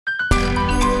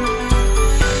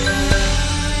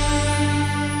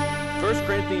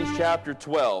chapter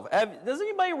 12. Does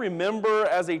anybody remember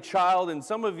as a child, and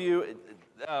some of you,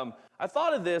 I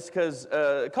thought of this because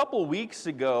a couple weeks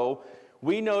ago,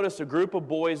 we noticed a group of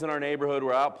boys in our neighborhood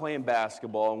were out playing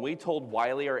basketball, and we told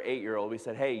Wiley, our 8-year-old, we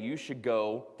said, hey, you should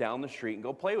go down the street and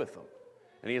go play with them.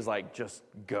 And he's like, just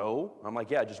go? I'm like,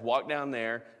 yeah, just walk down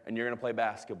there, and you're going to play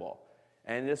basketball.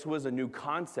 And this was a new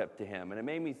concept to him, and it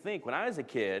made me think, when I was a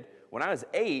kid, when I was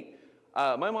 8,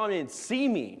 my mom didn't see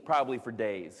me probably for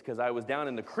days because I was down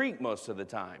in the creek most of the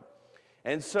time.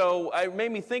 And so it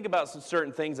made me think about some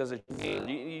certain things as a kid.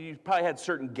 You probably had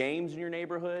certain games in your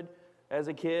neighborhood as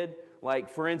a kid. Like,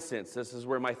 for instance, this is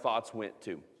where my thoughts went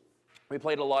to. We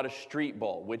played a lot of street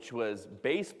ball, which was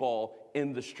baseball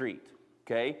in the street,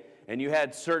 okay? And you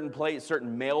had certain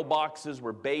mailboxes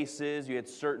were bases. You had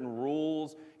certain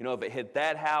rules. You know, if it hit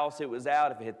that house, it was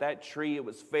out. If it hit that tree, it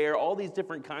was fair. All these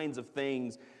different kinds of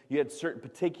things. You had certain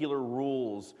particular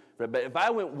rules. But if I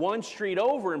went one street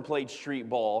over and played street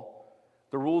ball,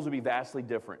 the rules would be vastly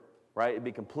different, right? It'd be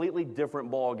a completely different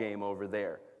ball game over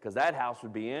there because that house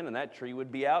would be in and that tree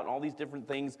would be out and all these different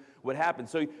things would happen.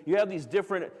 So you have these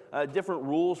different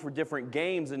rules for different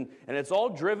games, and it's all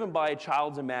driven by a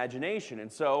child's imagination.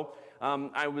 And so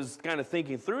I was kind of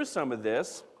thinking through some of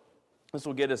this. This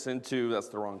will get us into, that's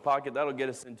the wrong pocket, that'll get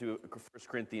us into 1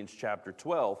 Corinthians chapter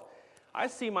 12. I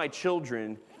see my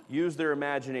children use their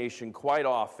imagination quite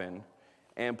often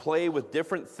and play with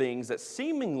different things that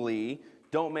seemingly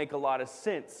don't make a lot of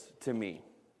sense to me.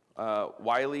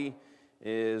 Wiley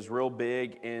is real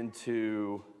big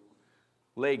into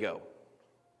Lego,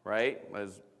 right?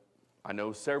 As I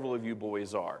know several of you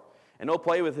boys are. And he'll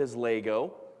play with his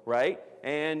Lego, right?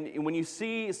 And when you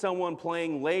see someone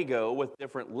playing Lego with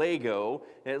different Lego,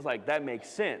 it's like, that makes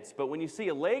sense. But when you see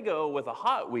a Lego with a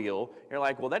Hot Wheel, you're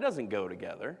like, well, that doesn't go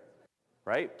together,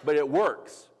 right? But it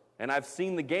works. And I've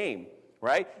seen the game,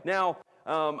 right? Now,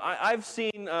 I've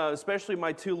seen, especially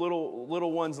my two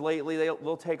little ones lately,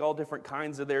 they'll take all different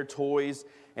kinds of their toys.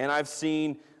 And I've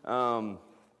seen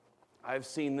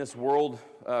this world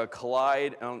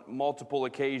collide on multiple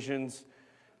occasions.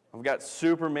 I've got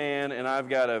Superman, and I've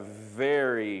got a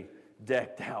very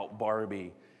decked-out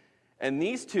Barbie. And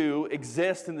these two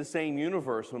exist in the same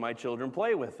universe when my children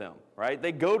play with them, right?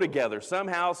 They go together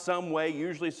somehow, some way.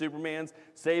 Usually Superman's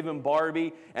saving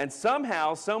Barbie. And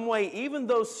somehow, some way, even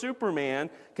though Superman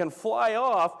can fly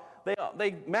off,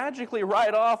 they magically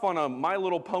ride off on a My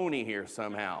Little Pony here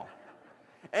somehow.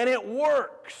 And it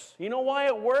works. You know why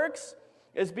it works?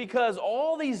 Is because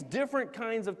all these different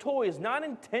kinds of toys, not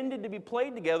intended to be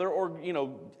played together or,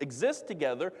 exist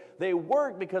together, they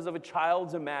work because of a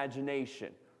child's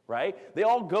imagination, right? They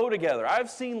all go together. I've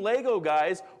seen Lego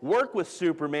guys work with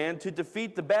Superman to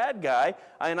defeat the bad guy,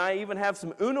 and I even have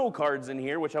some Uno cards in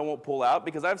here, which I won't pull out,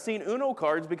 because I've seen Uno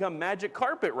cards become magic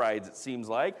carpet rides, it seems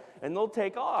like, and they'll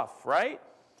take off, right?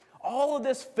 All of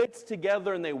this fits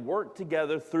together, and they work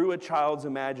together through a child's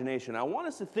imagination. I want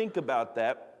us to think about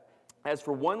that. As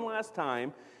for one last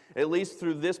time, at least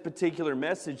through this particular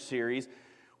message series,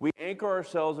 we anchor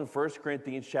ourselves in 1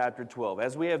 Corinthians chapter 12.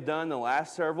 As we have done the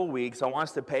last several weeks, I want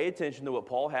us to pay attention to what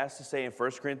Paul has to say in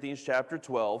 1 Corinthians chapter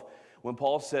 12, when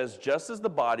Paul says, just as the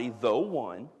body, though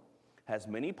one, has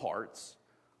many parts,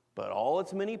 but all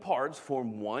its many parts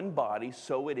form one body,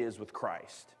 so it is with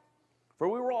Christ. For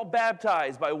we were all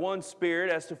baptized by one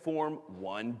Spirit as to form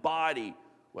one body,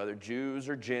 whether Jews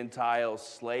or Gentiles,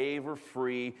 slave or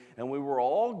free, and we were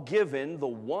all given the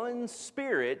one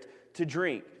Spirit to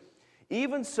drink.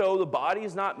 Even so, the body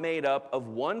is not made up of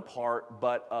one part,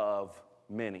 but of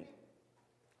many.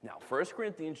 Now, 1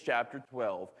 Corinthians chapter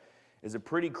 12 is a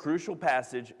pretty crucial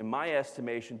passage, in my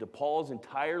estimation, to Paul's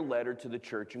entire letter to the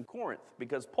church in Corinth.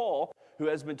 Because Paul, who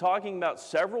has been talking about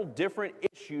several different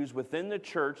issues within the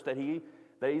church that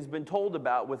he's been told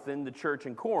about within the church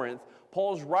in Corinth,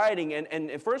 Paul's writing,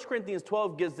 and 1 Corinthians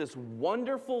 12 gives this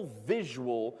wonderful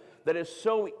visual that is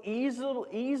so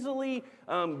easily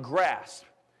grasped,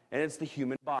 and it's the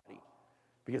human body.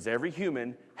 Because every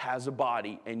human has a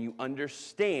body, and you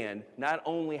understand not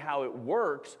only how it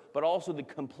works, but also the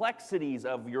complexities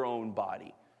of your own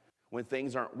body. When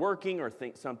things aren't working or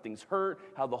something's hurt,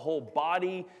 how the whole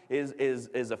body is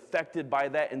affected by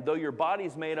that. And though your body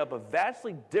is made up of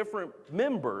vastly different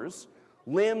members,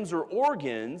 limbs, or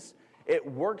organs, it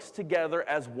works together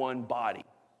as one body.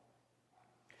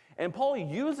 And Paul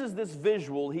uses this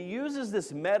visual, he uses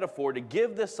this metaphor to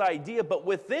give this idea, but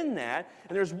within that,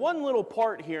 and there's one little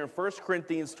part here in 1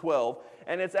 Corinthians 12,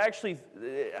 and it's actually,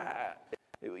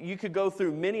 You could go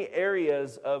through many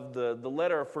areas of the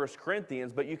letter of 1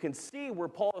 Corinthians, but you can see where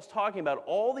Paul is talking about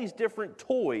all these different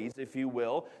toys, if you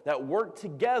will, that work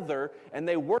together, and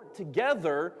they work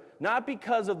together not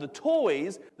because of the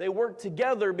toys, they work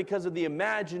together because of the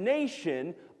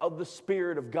imagination of the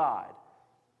Spirit of God.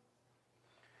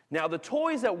 Now, the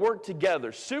toys that work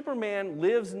together, Superman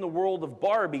lives in the world of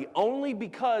Barbie only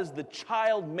because the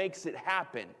child makes it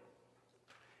happen.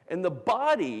 And the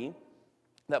body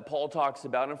that Paul talks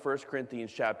about in 1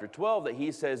 Corinthians chapter 12, that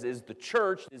he says is the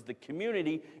church, is the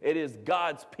community, it is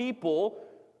God's people.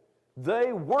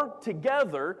 They work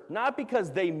together, not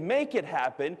because they make it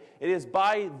happen, it is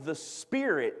by the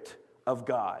Spirit of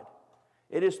God.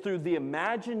 It is through the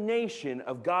imagination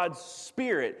of God's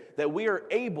Spirit that we are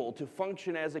able to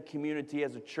function as a community,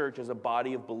 as a church, as a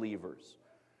body of believers.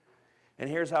 And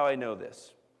here's how I know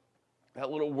this. That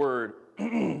little word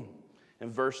in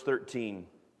verse 13,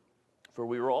 for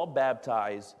we were all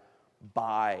baptized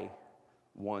by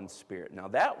one Spirit. Now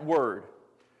that word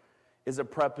is a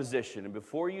preposition. And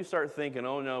before you start thinking,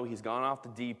 oh no, he's gone off the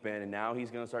deep end and now he's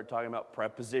going to start talking about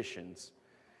prepositions,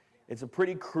 it's a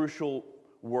pretty crucial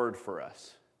word for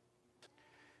us.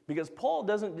 Because Paul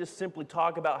doesn't just simply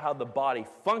talk about how the body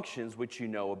functions, which you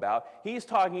know about. He's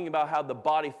talking about how the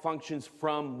body functions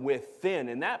from within.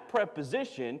 And that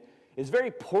preposition is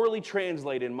very poorly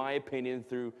translated, in my opinion,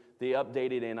 through the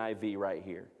updated NIV right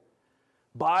here.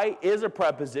 By is a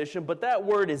preposition, but that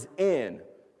word is in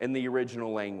the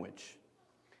original language.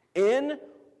 In,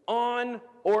 on,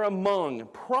 or among.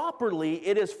 Properly,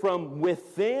 it is from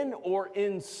within or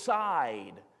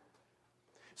inside.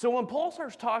 So when Paul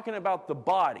starts talking about the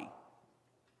body,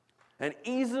 an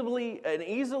easily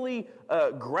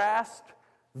grasped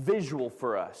visual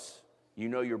for us. You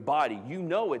know your body. You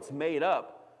know it's made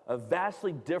up of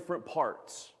vastly different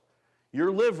parts.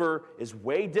 Your liver is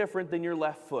way different than your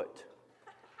left foot.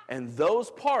 And those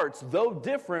parts, though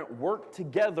different, work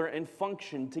together and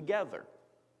function together.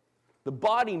 The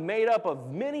body made up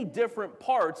of many different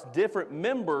parts, different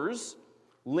members,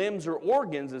 limbs or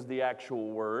organs is the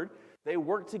actual word. They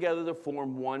work together to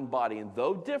form one body. And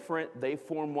though different, they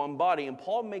form one body. And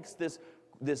Paul makes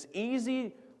this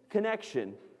easy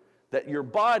connection that your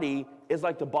body is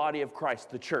like the body of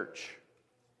Christ, the church.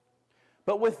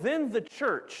 But within the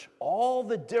church, all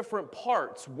the different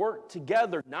parts work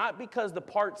together, not because the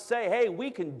parts say, hey, we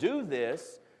can do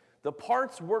this. The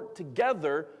parts work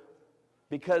together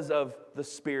because of the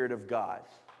Spirit of God.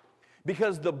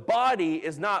 Because the body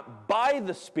is not by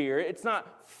the Spirit, it's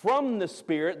not from the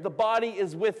Spirit, the body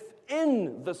is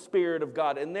within the Spirit of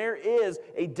God. And there is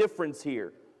a difference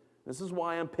here. This is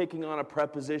why I'm picking on a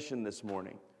preposition this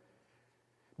morning.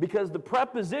 Because the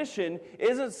preposition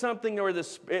isn't something where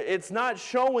it's not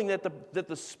showing that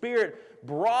the Spirit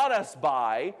brought us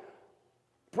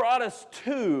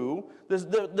to.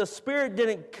 The Spirit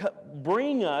didn't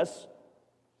bring us.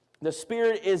 The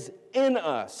Spirit is in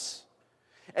us.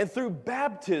 And through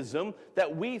baptism,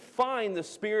 that we find the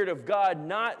Spirit of God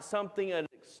not something, an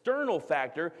external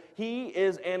factor. He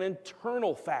is an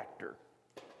internal factor.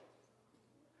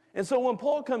 And so when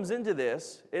Paul comes into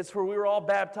this, it's where we were all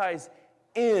baptized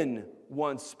in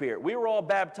one Spirit. We were all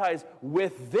baptized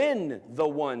within the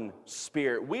one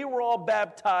Spirit. We were all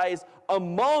baptized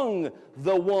among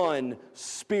the one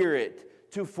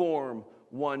Spirit to form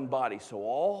one body. So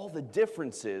all the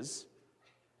differences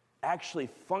actually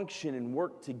function and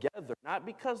work together, not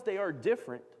because they are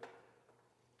different,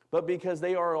 but because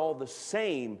they are all the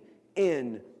same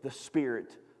in the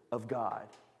Spirit of God.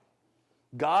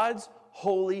 God's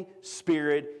Holy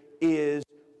Spirit is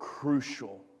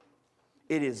crucial.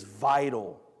 It is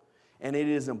vital, and it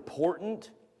is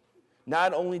important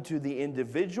not only to the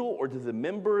individual or to the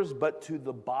members, but to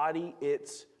the body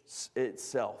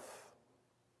itself.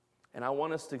 And I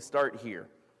want us to start here,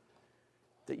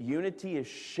 that unity is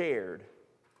shared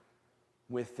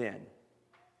within.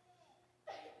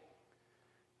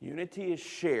 Unity is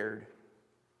shared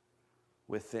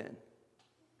within.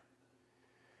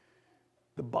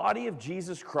 The body of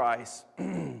Jesus Christ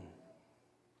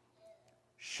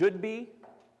should be,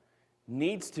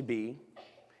 needs to be,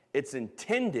 it's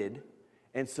intended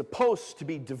and supposed to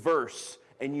be diverse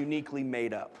and uniquely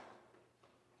made up,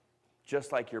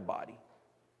 just like your body.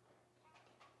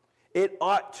 It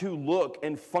ought to look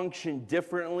and function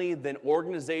differently than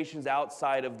organizations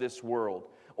outside of this world,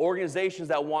 organizations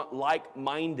that want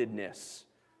like-mindedness.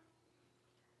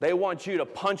 They want you to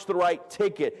punch the right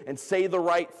ticket and say the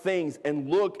right things and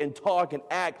look and talk and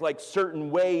act like certain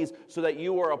ways so that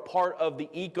you are a part of the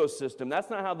ecosystem.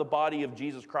 That's not how the body of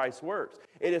Jesus Christ works.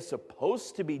 It is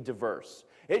supposed to be diverse.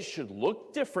 It should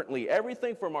look differently.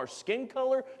 Everything from our skin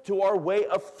color to our way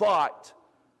of thought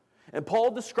And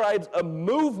Paul describes a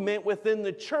movement within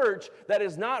the church that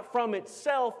is not from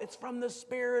itself, it's from the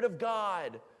Spirit of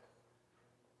God.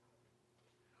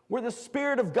 Where the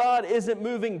Spirit of God isn't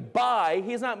moving by,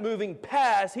 He's not moving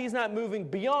past, He's not moving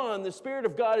beyond. The Spirit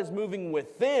of God is moving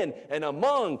within and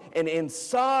among and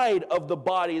inside of the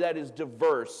body that is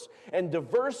diverse. And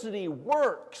diversity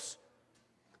works.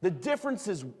 The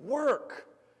differences work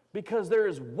because there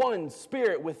is one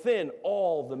Spirit within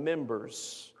all the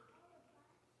members.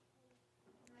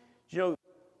 You know,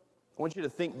 I want you to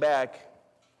think back,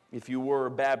 if you were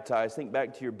baptized, think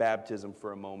back to your baptism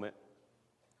for a moment.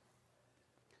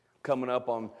 Coming up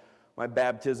on my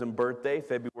baptism birthday,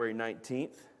 February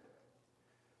 19th.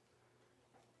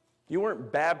 You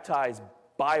weren't baptized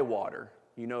by water.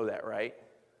 You know that, right?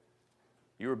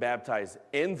 You were baptized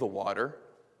in the water.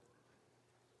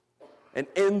 And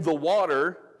in the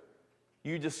water,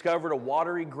 you discovered a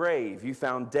watery grave. You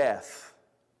found death.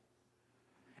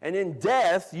 And in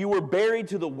death, you were buried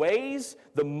to the ways,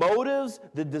 the motives,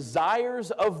 the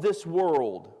desires of this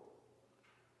world.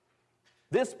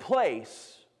 This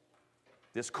place,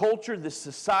 this culture, this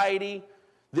society,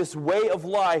 this way of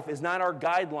life is not our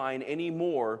guideline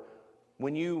anymore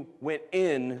when you went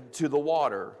into the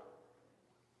water.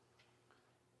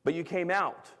 But you came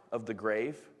out of the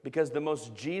grave because the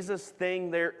most Jesus thing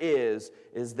there is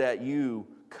that you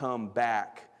come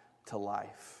back to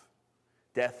life.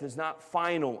 Death is not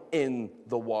final in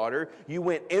the water. You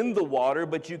went in the water,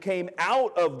 but you came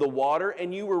out of the water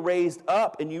and you were raised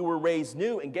up and you were raised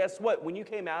new. And guess what? When you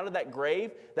came out of that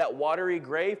grave, that watery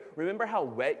grave, remember how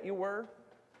wet you were?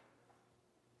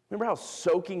 Remember how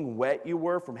soaking wet you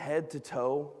were from head to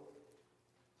toe?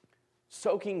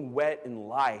 Soaking wet in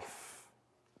life,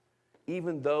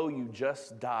 even though you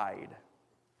just died.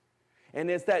 And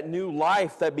it's that new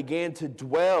life that began to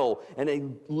dwell, and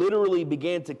it literally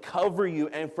began to cover you,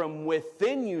 and from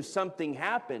within you something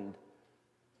happened.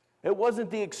 It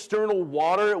wasn't the external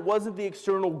water, it wasn't the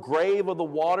external grave of the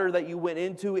water that you went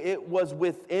into, it was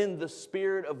within. The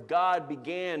Spirit of God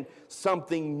began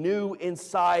something new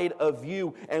inside of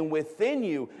you, and within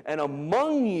you, and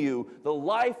among you, the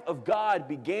life of God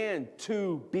began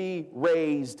to be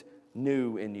raised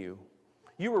new in you.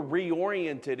 You were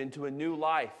reoriented into a new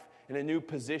life. In a new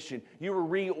position. You were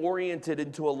reoriented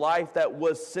into a life that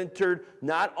was centered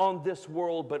not on this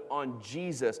world, but on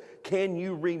Jesus. Can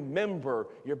you remember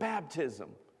your baptism?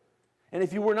 And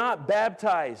if you were not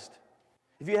baptized,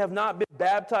 if you have not been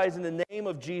baptized in the name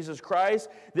of Jesus Christ,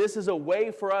 this is a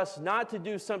way for us not to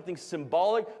do something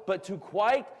symbolic, but to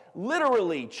quite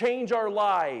literally change our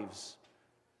lives.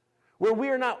 Where we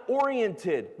are not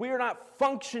oriented, we are not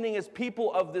functioning as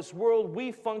people of this world,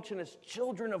 we function as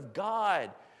children of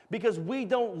God. Because we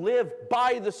don't live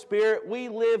by the Spirit, we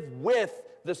live with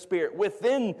the Spirit,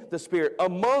 within the Spirit,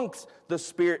 amongst the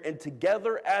Spirit, and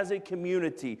together as a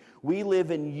community. We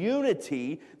live in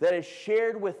unity that is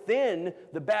shared within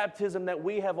the baptism that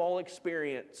we have all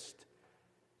experienced.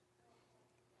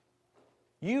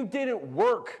 You didn't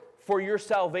work for your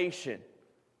salvation.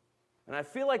 And I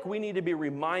feel like we need to be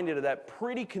reminded of that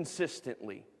pretty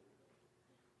consistently.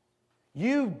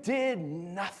 You did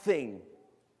nothing.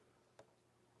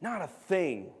 Not a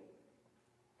thing.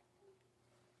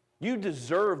 You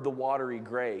deserve the watery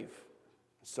grave.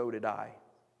 So did I.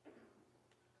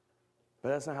 But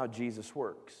that's not how Jesus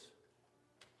works.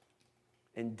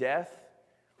 In death,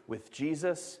 with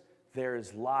Jesus, there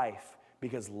is life.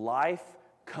 Because life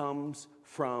comes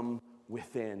from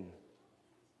within.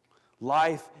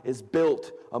 Life is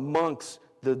built amongst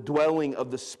the dwelling of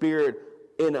the Spirit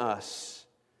in us.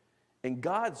 And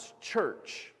God's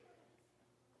church,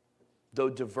 though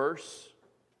diverse,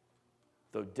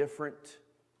 though different,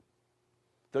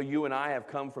 though you and I have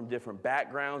come from different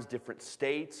backgrounds, different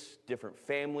states, different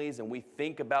families, and we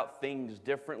think about things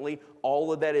differently,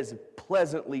 all of that is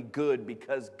pleasantly good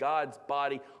because God's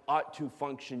body ought to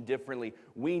function differently.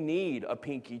 We need a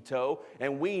pinky toe,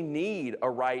 and we need a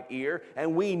right ear,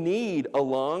 and we need a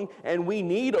lung, and we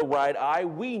need a right eye.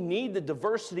 We need the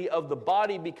diversity of the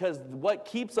body because what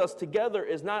keeps us together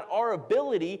is not our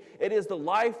ability, it is the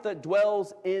life that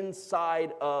dwells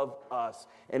inside of us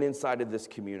and inside of this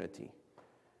community.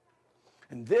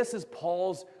 And this is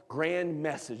Paul's grand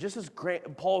message. This is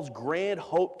Paul's grand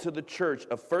hope to the church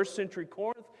of first century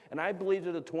Corinth, and I believe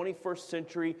to the 21st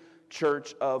century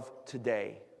church of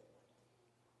today.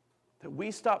 That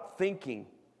we stop thinking,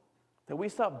 that we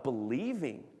stop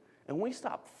believing, and we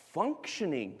stop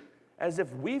functioning as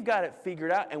if we've got it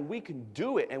figured out and we can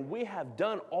do it, and we have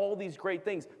done all these great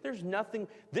things. There's nothing,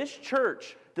 this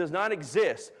church does not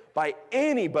exist by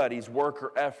anybody's work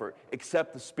or effort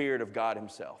except the Spirit of God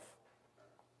Himself.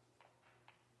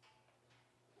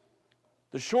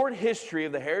 The short history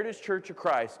of the Heritage Church of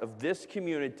Christ, of this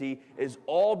community, is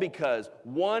all because,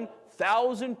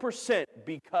 1,000%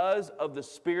 because of the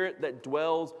Spirit that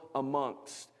dwells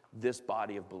amongst this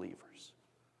body of believers.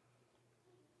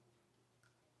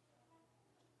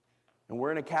 And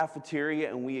we're in a cafeteria,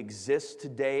 and we exist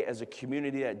today as a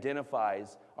community that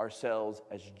identifies ourselves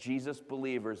as Jesus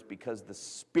believers because the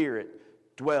Spirit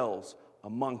dwells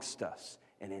amongst us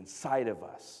and inside of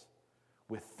us,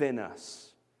 within us.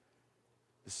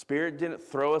 The Spirit didn't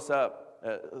throw us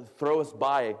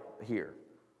by here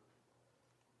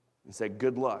and say,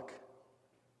 good luck.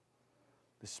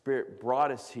 The Spirit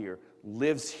brought us here,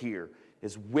 lives here,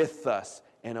 is with us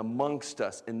and amongst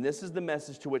us. And this is the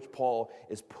message to which Paul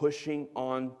is pushing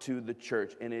on to the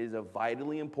church. And it is a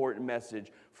vitally important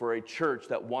message for a church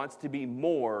that wants to be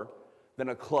more than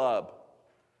a club,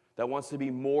 that wants to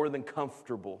be more than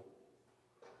comfortable.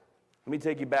 Let me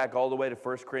take you back all the way to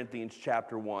 1 Corinthians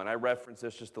chapter 1. I referenced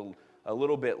this just a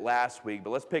little bit last week, but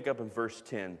let's pick up in verse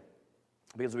 10.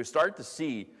 Because we start to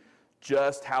see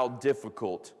just how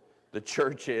difficult the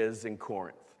church is in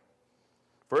Corinth.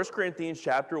 1 Corinthians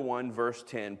chapter 1, verse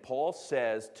 10, Paul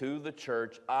says to the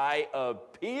church, I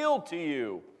appeal to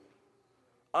you.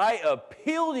 I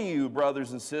appeal to you,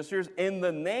 brothers and sisters, in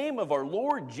the name of our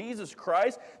Lord Jesus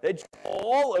Christ, that you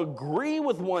all agree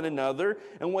with one another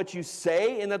in what you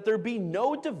say, and that there be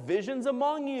no divisions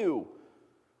among you,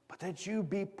 but that you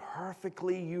be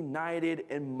perfectly united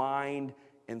in mind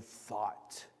and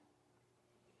thought.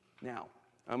 Now,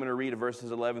 I'm going to read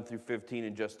verses 11 through 15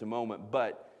 in just a moment,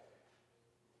 but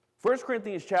 1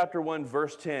 Corinthians chapter 1,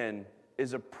 verse 10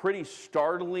 is a pretty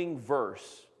startling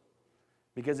verse,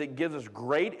 because it gives us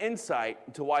great insight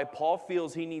into why Paul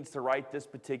feels he needs to write this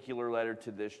particular letter to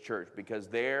this church, because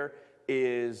there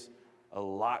is a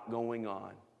lot going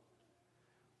on.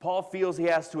 Paul feels he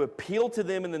has to appeal to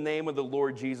them in the name of the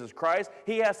Lord Jesus Christ.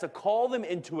 He has to call them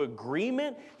into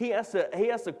agreement. He has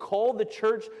to call the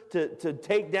church to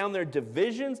take down their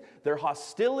divisions, their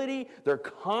hostility, their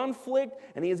conflict,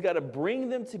 and he's got to bring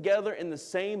them together in the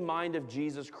same mind of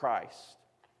Jesus Christ.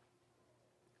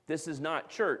 This is not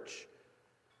church.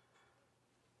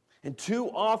 And too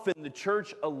often the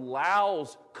church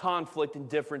allows conflict and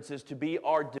differences to be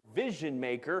our division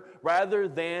maker rather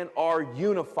than our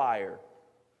unifier.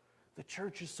 The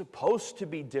church is supposed to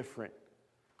be different.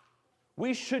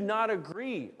 We should not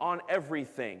agree on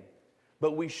everything,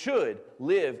 but we should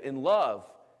live in love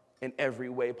in every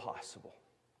way possible.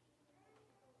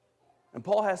 And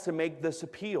Paul has to make this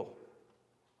appeal.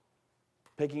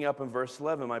 Picking up in verse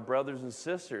 11, my brothers and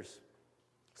sisters,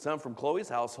 some from Chloe's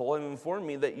household have informed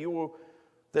me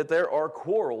that there are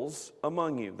quarrels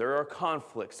among you. There are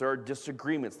conflicts. There are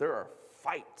disagreements. There are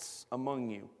fights among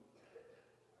you.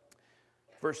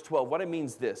 Verse 12, what it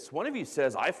means this. One of you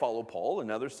says, I follow Paul.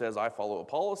 Another says, I follow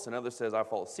Apollos. Another says, I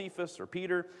follow Cephas or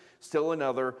Peter. Still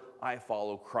another, I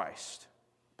follow Christ.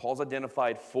 Paul's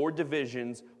identified 4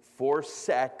 divisions, 4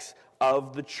 sects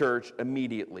of the church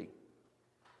immediately.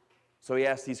 So he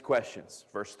asks these questions.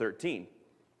 Verse 13.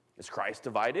 Is Christ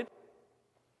divided?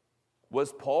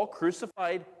 Was Paul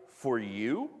crucified for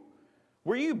you?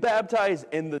 Were you baptized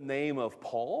in the name of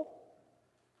Paul?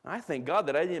 I thank God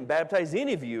that I didn't baptize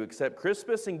any of you except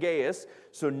Crispus and Gaius,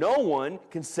 so no one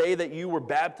can say that you were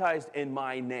baptized in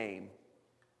my name.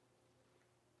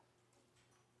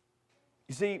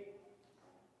 You see,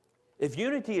 if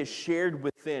unity is shared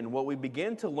within, what we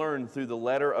begin to learn through the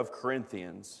letter of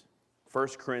Corinthians, 1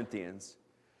 Corinthians,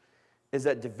 is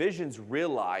that division's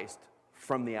realized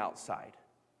from the outside.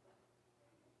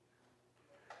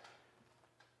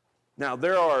 Now,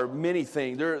 there are many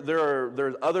things.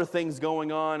 There's other things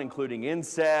going on, including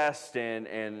incest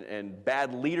and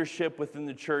bad leadership within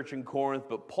the church in Corinth.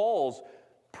 But Paul's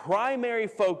primary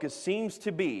focus seems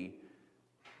to be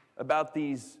about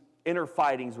these inner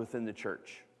fightings within the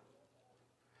church.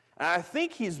 And I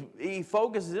think he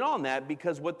focuses in on that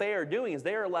because what they are doing is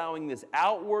they are allowing this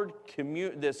outward,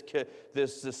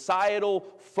 this societal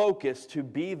focus to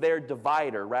be their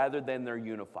divider rather than their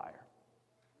unifier.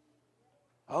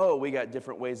 Oh, we got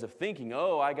different ways of thinking.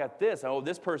 Oh, I got this. Oh,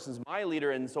 this person's my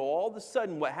leader. And so all of a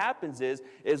sudden what happens is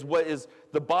what is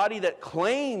the body that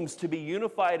claims to be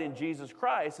unified in Jesus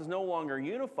Christ is no longer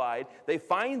unified. They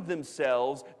find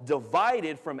themselves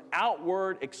divided from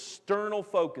outward, external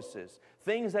focuses,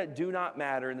 things that do not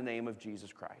matter in the name of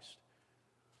Jesus Christ.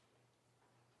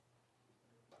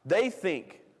 They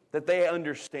think that they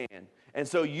understand And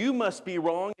so you must be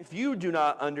wrong if you do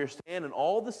not understand, and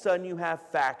all of a sudden you have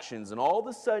factions, and all of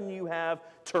a sudden you have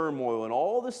turmoil, and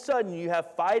all of a sudden you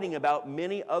have fighting about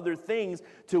many other things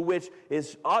to which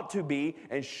is ought to be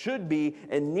and should be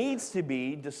and needs to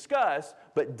be discussed,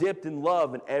 but dipped in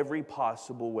love in every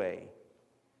possible way.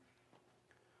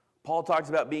 Paul talks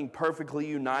about being perfectly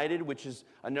united, which is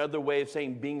another way of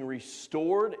saying being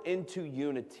restored into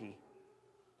unity.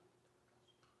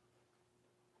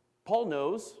 Paul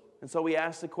knows. And so we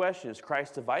ask the question, is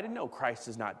Christ divided? No, Christ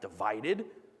is not divided.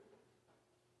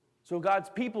 So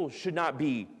God's people should not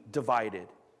be divided.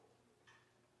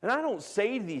 And I don't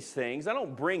say these things, I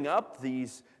don't bring up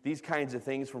these kinds of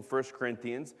things from 1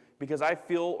 Corinthians because I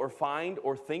feel or find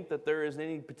or think that there is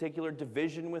any particular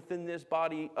division within this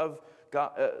body of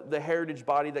God, the heritage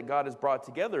body that God has brought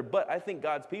together. But I think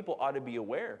God's people ought to be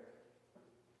aware.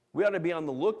 We ought to be on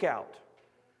the lookout.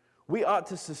 We ought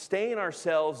to sustain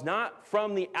ourselves not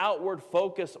from the outward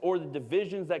focus or the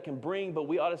divisions that can bring, but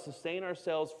we ought to sustain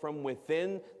ourselves from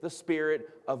within the Spirit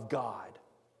of God.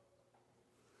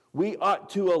 We ought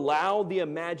to allow the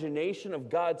imagination of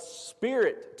God's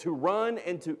Spirit to run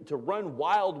and to run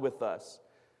wild with us,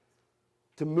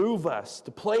 to move us,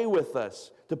 to play with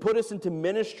us, to put us into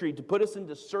ministry, to put us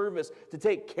into service, to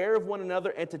take care of one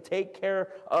another, and to take care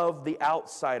of the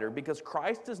outsider. Because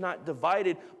Christ is not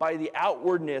divided by the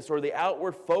outwardness or the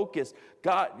outward focus.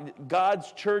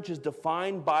 God's church is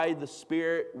defined by the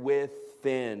Spirit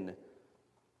within.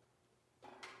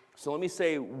 So let me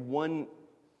say one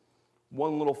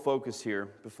little focus here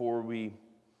before we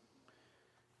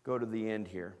go to the end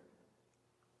here.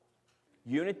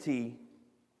 Unity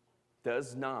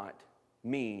does not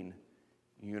mean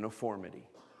uniformity.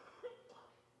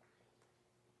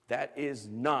 That is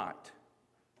not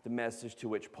the message to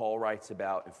which Paul writes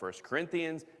about in 1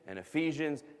 Corinthians and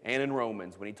Ephesians and in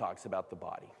Romans when he talks about the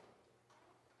body.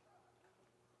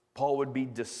 Paul would be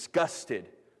disgusted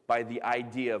by the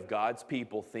idea of God's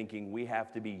people thinking we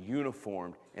have to be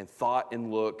uniformed in thought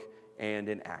and look and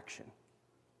in action.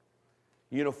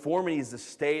 Uniformity is the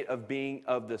state of being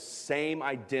of the same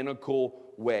identical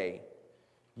way.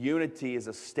 Unity is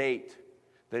a state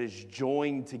that is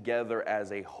joined together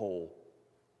as a whole.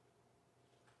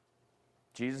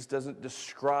 Jesus doesn't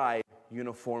describe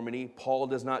uniformity. Paul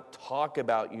does not talk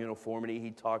about uniformity.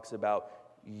 He talks about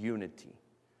unity.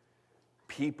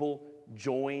 People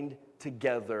joined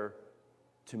together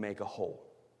to make a whole.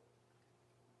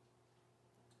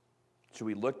 Should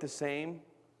we look the same?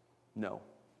 No.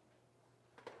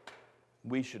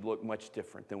 We should look much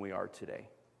different than we are today.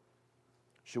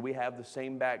 Should we have the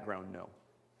same background? No.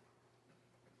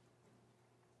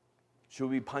 Should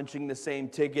we be punching the same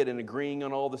ticket and agreeing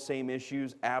on all the same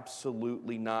issues?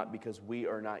 Absolutely not, because we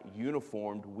are not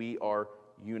uniformed, we are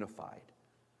unified.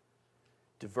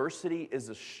 Diversity is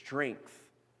a strength,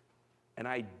 and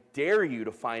I dare you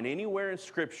to find anywhere in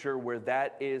Scripture where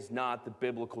that is not the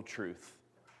biblical truth.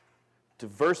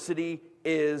 Diversity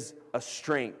is a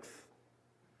strength.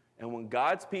 And when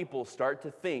God's people start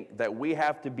to think that we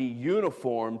have to be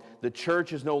uniformed, the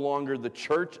church is no longer the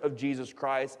church of Jesus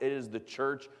Christ. It is the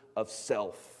church of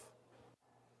self.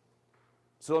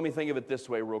 So let me think of it this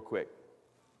way real quick.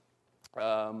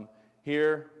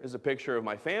 Here is a picture of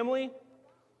my family,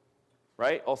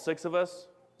 right? All six of us.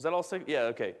 Is that all six? Yeah,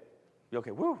 okay.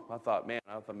 Okay, woo. I thought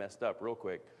I messed up real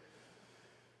quick.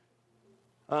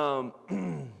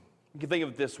 You can think of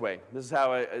it this way. This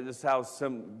is how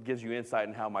some gives you insight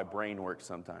in how my brain works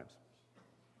sometimes.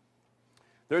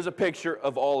 There's a picture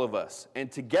of all of us,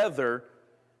 and together,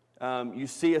 you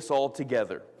see us all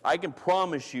together. I can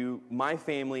promise you, my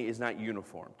family is not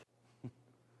uniformed.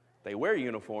 They wear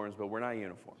uniforms, but we're not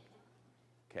uniformed.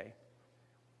 Okay?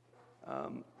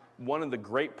 One of the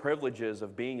great privileges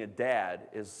of being a dad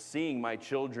is seeing my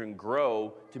children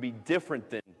grow to be different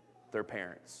than their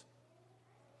parents.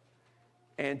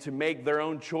 And to make their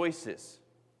own choices,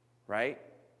 right?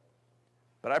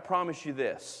 But I promise you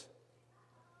this,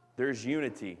 there's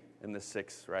unity in the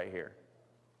six right here.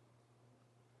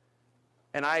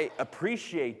 And I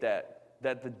appreciate that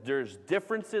there's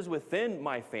differences within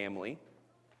my family,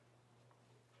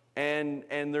 and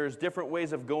there's different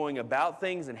ways of going about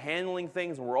things and handling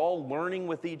things, and we're all learning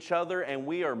with each other, and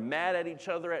we are mad at each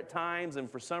other at times,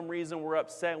 and for some reason we're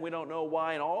upset and we don't know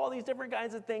why, and all these different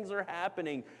kinds of things are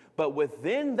happening. But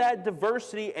within that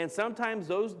diversity and sometimes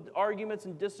those arguments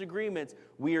and disagreements,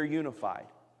 we are unified.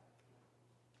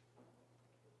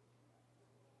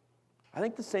 I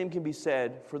think the same can be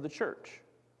said for the church.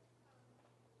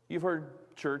 You've heard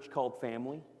church called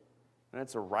family, and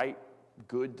that's a right,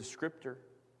 good descriptor.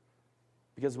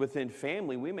 Because within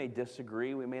family, we may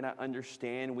disagree, we may not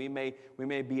understand, we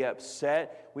may be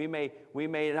upset, we may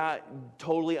not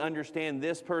totally understand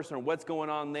this person or what's going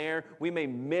on there. We may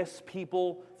miss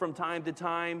people from time to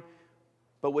time.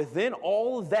 But within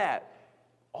all of that,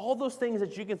 all those things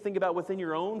that you can think about within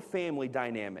your own family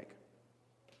dynamic,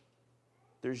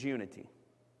 there's unity.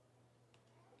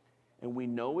 And we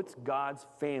know it's God's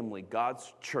family,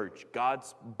 God's church,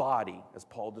 God's body, as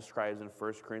Paul describes in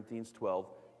 1 Corinthians 12,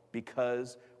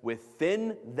 because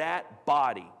within that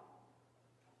body,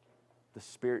 the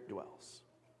Spirit dwells.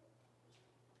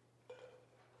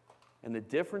 And the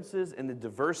differences and the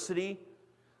diversity,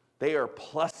 they are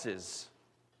pluses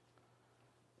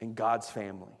in God's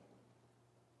family.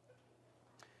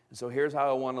 And so here's how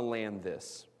I want to land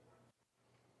this.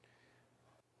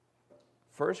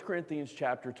 1 Corinthians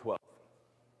chapter 12.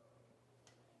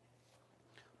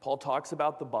 Paul talks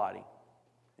about the body.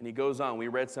 And he goes on. We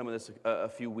read some of this a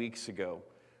few weeks ago,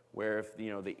 where if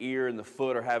the ear and the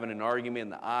foot are having an argument,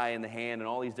 and the eye and the hand and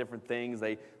all these different things,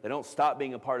 they don't stop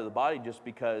being a part of the body just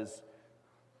because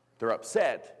they're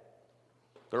upset.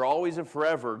 They're always and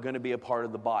forever going to be a part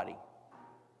of the body.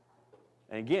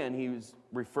 And again, he's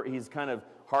kind of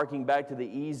harking back to the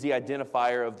easy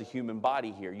identifier of the human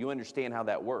body here. You understand how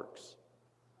that works.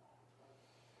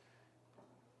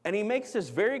 And he makes this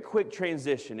very quick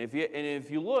transition.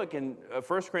 If you look in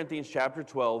 1 Corinthians chapter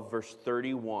 12, verse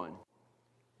 31,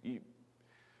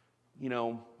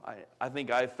 I think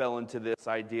I fell into this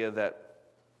idea that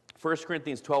 1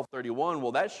 Corinthians 12:31,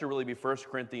 well, that should really be 1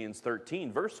 Corinthians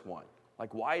 13, verse 1.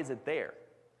 Like, why is it there?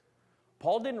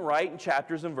 Paul didn't write in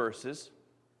chapters and verses,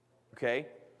 okay?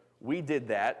 We did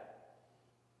that.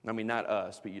 I mean, not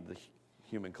us, but the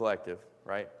human collective,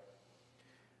 right?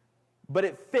 But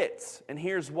it fits, and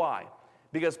here's why.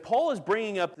 Because Paul is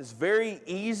bringing up this very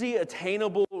easy,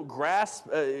 attainable grasp.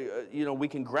 We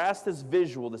can grasp this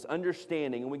visual, this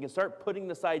understanding, and we can start putting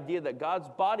this idea that God's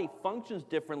body functions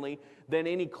differently than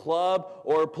any club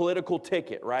or political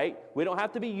ticket, right? We don't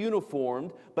have to be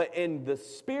uniformed, but in the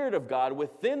Spirit of God,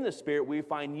 within the Spirit, we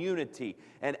find unity.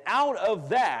 And out of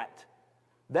that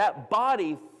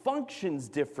body functions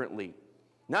differently.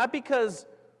 Not because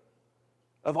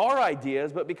of our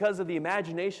ideas, but because of the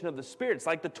imagination of the Spirit. It's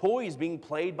like the toys being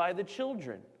played by the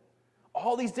children.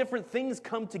 All these different things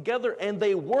come together and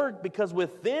they work because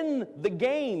within the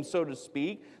game, so to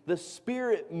speak, the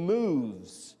Spirit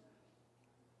moves.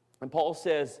 And Paul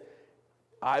says,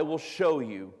 I will show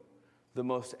you the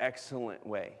most excellent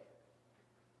way.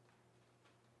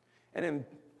 And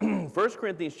in 1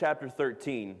 Corinthians chapter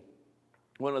 13,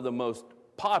 one of the most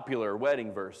popular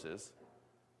wedding verses,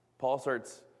 Paul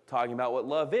starts talking about what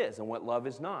love is and what love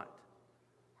is not.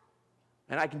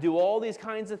 And I can do all these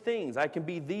kinds of things. I can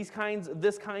be this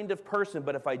kind of person,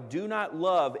 but if I do not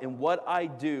love in what I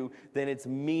do, then it's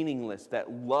meaningless.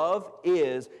 That love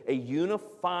is a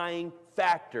unifying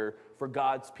factor for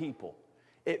God's people.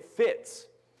 It fits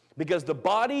because the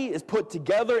body is put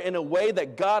together in a way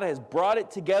that God has brought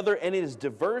it together, and it is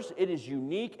diverse, it is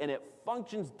unique, and it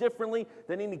functions differently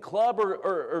than any club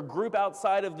or group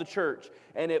outside of the church.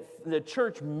 And the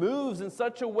church moves in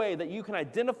such a way that you can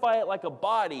identify it like a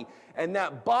body, and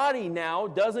that body now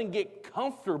doesn't get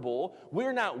comfortable.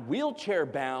 We're not wheelchair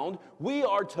bound. We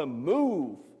are to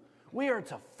move. We are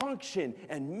to function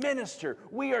and minister.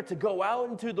 We are to go out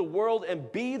into the world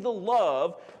and be the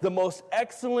love, the most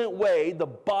excellent way, the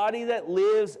body that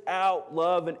lives out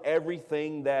love in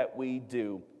everything that we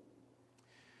do.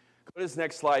 Go to this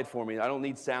next slide for me. I don't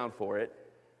need sound for it.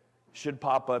 Should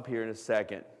pop up here in a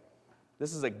second.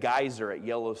 This is a geyser at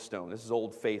Yellowstone. This is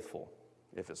Old Faithful.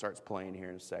 If it starts playing here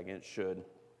in a second, it should.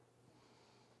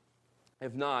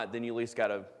 If not, then you at least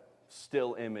got a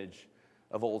still image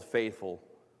of Old Faithful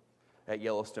at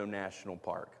Yellowstone National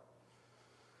Park.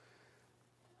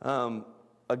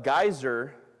 A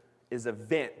geyser is a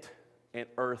vent in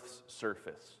Earth's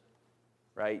surface,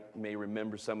 right? You may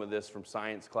remember some of this from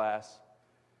science class.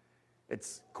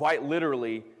 It's quite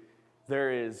literally,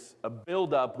 there is a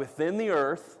buildup within the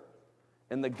earth,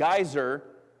 and the geyser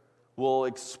will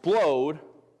explode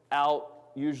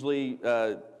out usually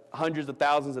hundreds of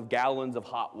thousands of gallons of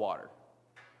hot water.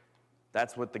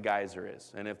 That's what the geyser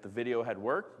is. And if the video had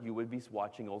worked, you would be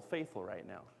watching Old Faithful right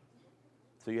now.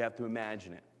 So you have to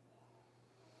imagine it.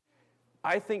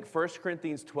 I think 1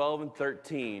 Corinthians 12 and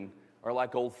 13 are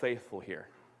like Old Faithful here,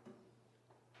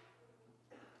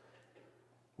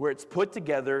 where it's put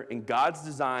together in God's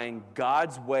design,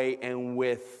 God's way, and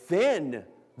within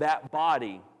that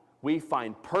body, we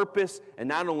find purpose and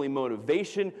not only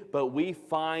motivation, but we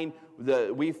find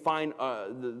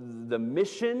the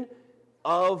mission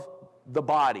of the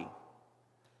body.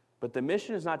 But the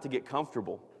mission is not to get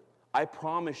comfortable. I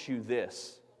promise you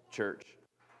this, church.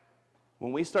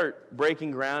 When we start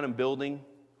breaking ground and building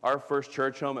our first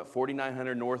church home at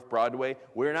 4900 North Broadway,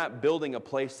 we're not building a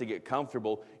place to get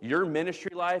comfortable. Your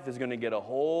ministry life is going to get a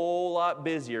whole lot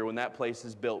busier when that place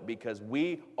is built, because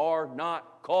we are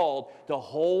not called to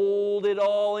hold it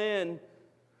all in.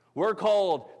 We're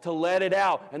called to let it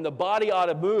out, and the body ought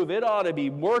to move. It ought to be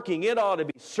working. It ought to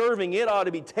be serving. It ought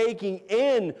to be taking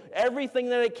in everything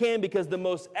that it can, because the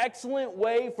most excellent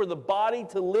way for the body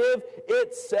to live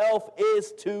itself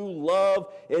is to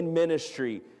love in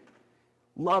ministry.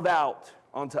 Love out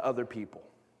onto other people.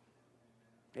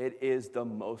 It is the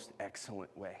most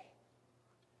excellent way.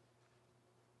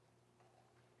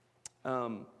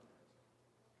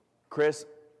 Chris,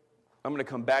 I'm going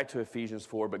to come back to Ephesians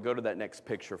 4, but go to that next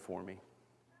picture for me.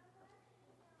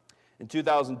 In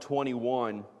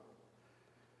 2021,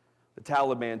 the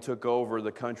Taliban took over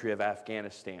the country of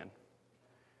Afghanistan.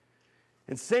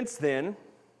 And since then,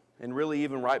 and really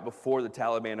even right before the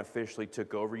Taliban officially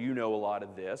took over, you know a lot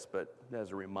of this, but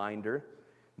as a reminder,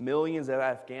 millions of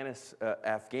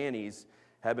Afghanis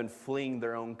have been fleeing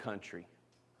their own country.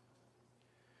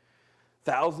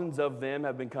 Thousands of them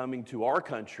have been coming to our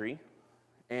country,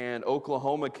 and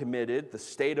the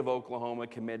state of Oklahoma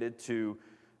committed to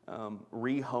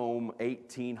rehome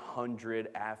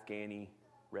 1,800 Afghani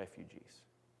refugees.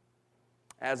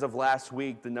 As of last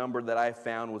week, the number that I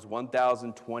found was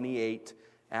 1,028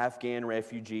 Afghan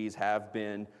refugees have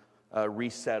been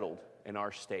resettled in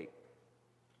our state.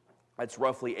 That's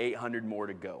roughly 800 more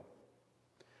to go.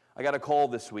 I got a call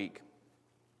this week,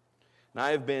 and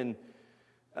I have been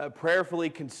prayerfully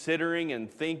considering and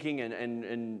thinking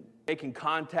and making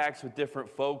contacts with different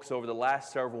folks over the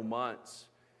last several months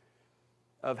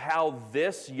of how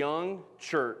this young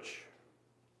church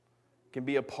can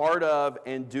be a part of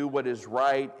and do what is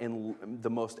right in the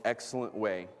most excellent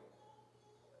way.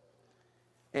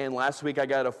 And last week I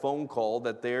got a phone call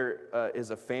that there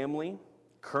is a family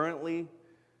currently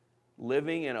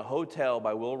living in a hotel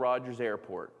by Will Rogers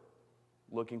Airport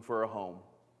looking for a home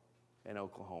in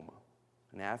Oklahoma,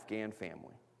 an Afghan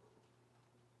family.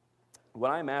 What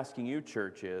I'm asking you,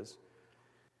 church, is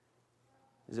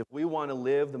if we want to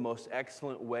live the most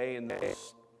excellent way and the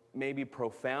most maybe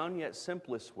profound yet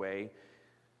simplest way,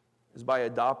 is by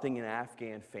adopting an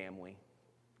Afghan family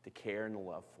to care and to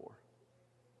love for,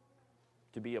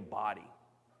 to be a body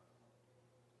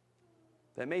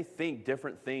that may think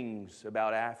different things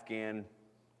about Afghan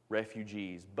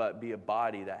refugees, but be a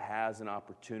body that has an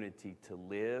opportunity to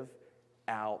live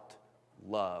out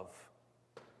love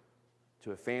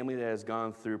to a family that has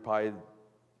gone through probably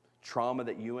trauma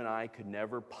that you and I could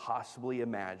never possibly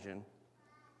imagine,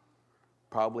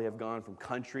 probably have gone from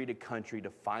country to country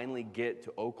to finally get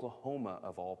to Oklahoma,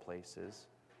 of all places,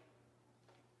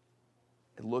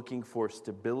 and looking for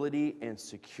stability and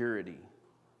security.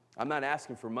 I'm not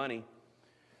asking for money.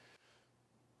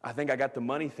 I think I got the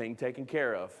money thing taken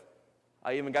care of.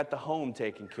 I even got the home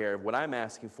taken care of. What I'm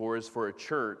asking for is for a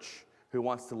church who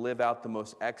wants to live out the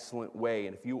most excellent way.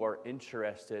 And if you are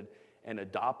interested in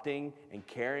adopting and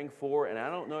caring for, and I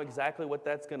don't know exactly what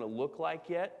that's going to look like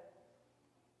yet,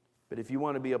 but if you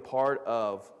want to be a part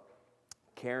of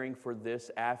caring for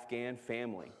this Afghan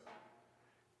family,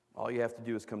 all you have to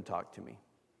do is come talk to me.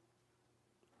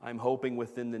 I'm hoping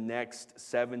within the next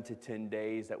 7 to 10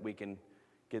 days that we can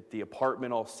get the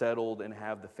apartment all settled and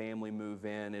have the family move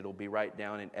in. It'll be right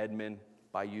down in Edmond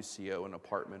by UCO, an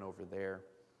apartment over there.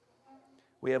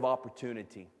 We have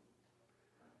opportunity,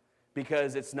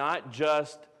 because it's not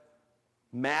just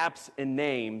maps and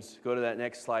names. Go to that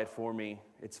next slide for me.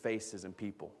 It's faces and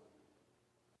people.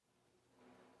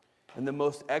 And the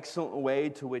most excellent way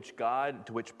to which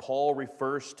Paul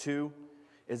refers to,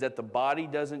 is that the body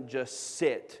doesn't just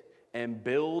sit and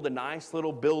build a nice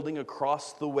little building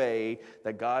across the way,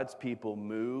 that God's people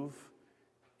move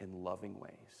in loving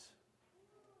ways.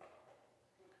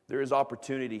 There is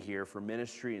opportunity here for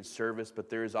ministry and service, but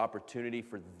there is opportunity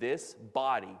for this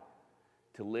body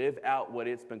to live out what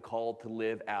it's been called to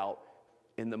live out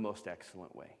in the most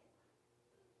excellent way.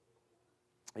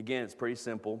 Again, it's pretty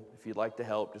simple. If you'd like to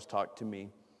help, just talk to me,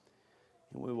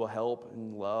 and we will help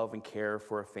and love and care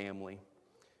for a family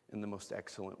in the most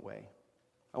excellent way.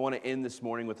 I want to end this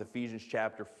morning with Ephesians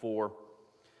chapter 4,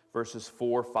 verses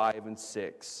 4, 5, and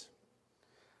 6.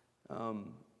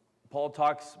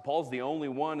 Paul's the only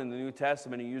one in the New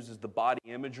Testament who uses the body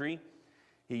imagery.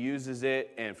 He uses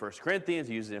it in 1 Corinthians,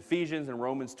 he uses it in Ephesians, and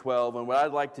Romans 12. And what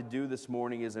I'd like to do this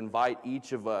morning is invite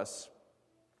each of us,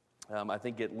 I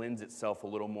think it lends itself a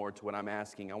little more to what I'm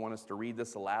asking. I want us to read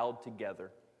this aloud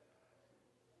together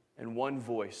in one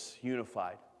voice,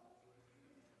 unified.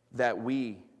 that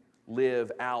we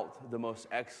live out the most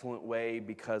excellent way,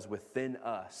 because within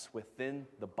us, within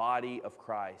the body of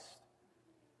Christ,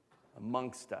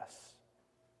 amongst us,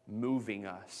 moving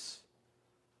us,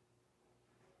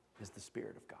 is the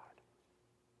Spirit of God.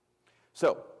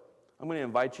 So, I'm going to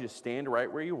invite you to stand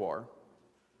right where you are.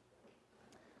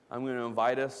 I'm going to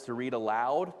invite us to read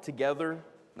aloud together,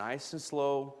 nice and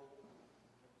slow,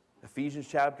 Ephesians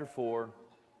chapter 4,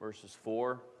 verses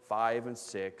 4, 5, and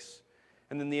 6.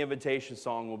 And then the invitation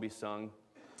song will be sung.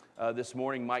 This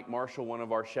morning, Mike Marshall, one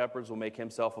of our shepherds, will make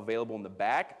himself available in the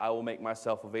back. I will make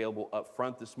myself available up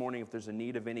front this morning if there's a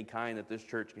need of any kind that this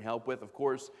church can help with. Of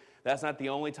course, that's not the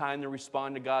only time to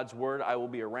respond to God's word. I will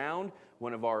be around.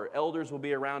 One of our elders will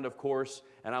be around, of course.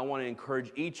 And I want to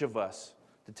encourage each of us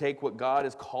to take what God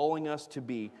is calling us to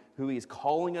be, who He is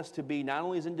calling us to be, not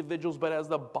only as individuals, but as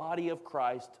the body of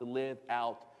Christ, to live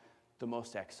out the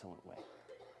most excellent way.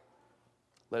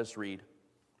 Let us read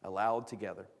aloud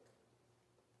together.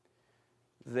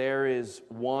 There is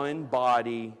one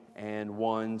body and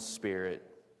one Spirit,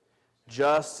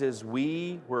 just as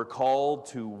we were called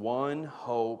to one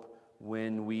hope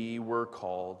when we were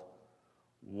called,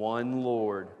 one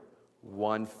Lord,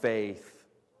 one faith,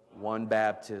 one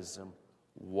baptism,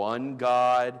 one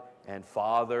God and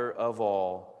Father of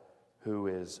all, who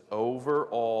is over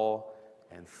all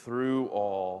and through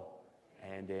all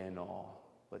and in all.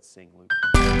 Let's sing, Luke.